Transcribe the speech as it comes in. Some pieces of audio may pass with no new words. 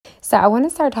So I want to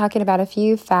start talking about a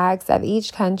few facts of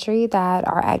each country that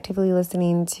are actively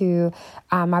listening to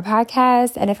my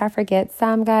podcast. And if I forget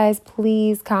some, guys,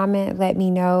 please comment, let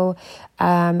me know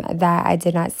that I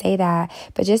did not say that.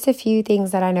 But just a few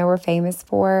things that I know we're famous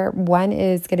for. One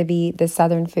is going to be the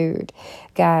Southern food.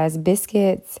 Guys,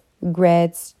 biscuits,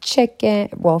 grits,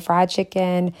 fried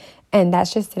chicken, and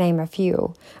that's just to name a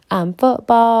few.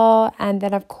 Football, and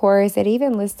then of course it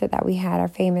even listed that we had our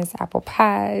famous apple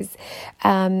pies.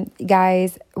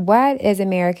 Guys, what is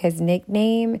America's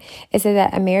nickname? It said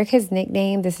that America's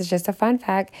nickname, this is just a fun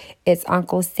fact, it's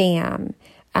Uncle Sam.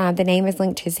 The name is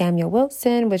linked to Samuel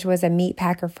Wilson, which was a meat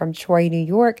packer from Troy, New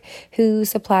York, who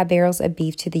supplied barrels of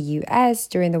beef to the U.S.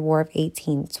 during the War of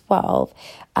 1812.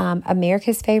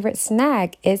 America's favorite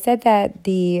snack, it said that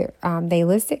they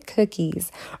listed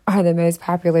cookies are the most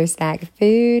popular snack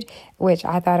food, which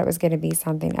I thought it was going to be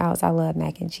something else. I love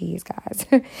mac and cheese, guys.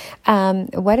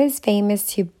 What is famous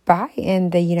to buy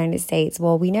in the United States?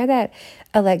 Well, we know that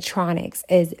electronics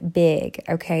is big,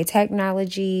 okay?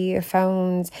 Technology,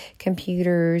 phones,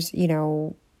 computers, you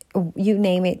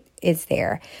name it, it's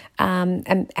there.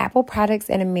 Apple products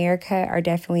in America are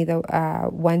definitely the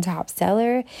one top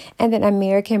seller. And then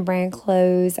American brand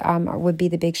clothes would be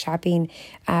the big shopping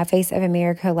face of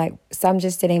America. Like some,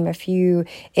 just to name a few,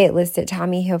 it listed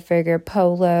Tommy Hilfiger,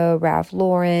 Polo, Ralph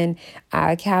Lauren,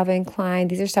 Calvin Klein.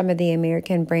 These are some of the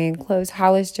American brand clothes,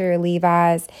 Hollister,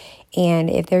 Levi's. And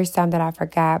if there's some that I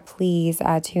forgot, please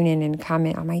tune in and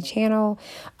comment on my channel.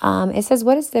 It says,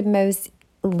 what is the most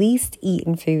least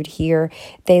eaten food here?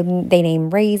 They name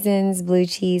raisins, blue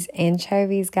cheese,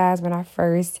 anchovies. Guys, when I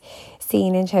first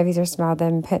seen anchovies or smelled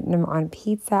them, putting them on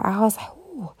pizza, I was like,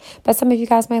 ooh, but some of you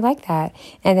guys might like that.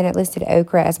 And then it listed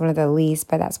okra as one of the least,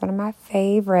 but that's one of my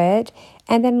favorite.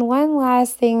 And then one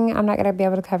last thing, I'm not going to be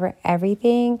able to cover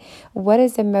everything. What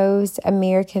is the most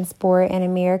American sport in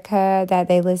America that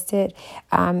they listed?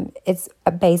 It's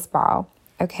a baseball.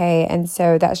 Okay, and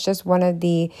so that's just one of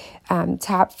the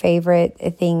top favorite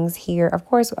things here, of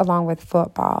course, along with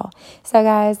football. So,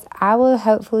 guys, I will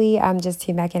hopefully just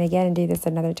tune back in again and do this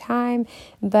another time.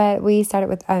 But we started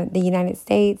with the United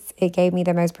States. It gave me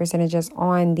the most percentages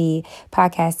on the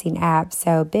podcasting app.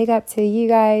 So, big up to you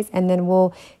guys, and then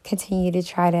we'll continue to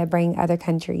try to bring other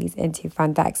countries into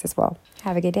fun facts as well.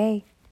 Have a good day.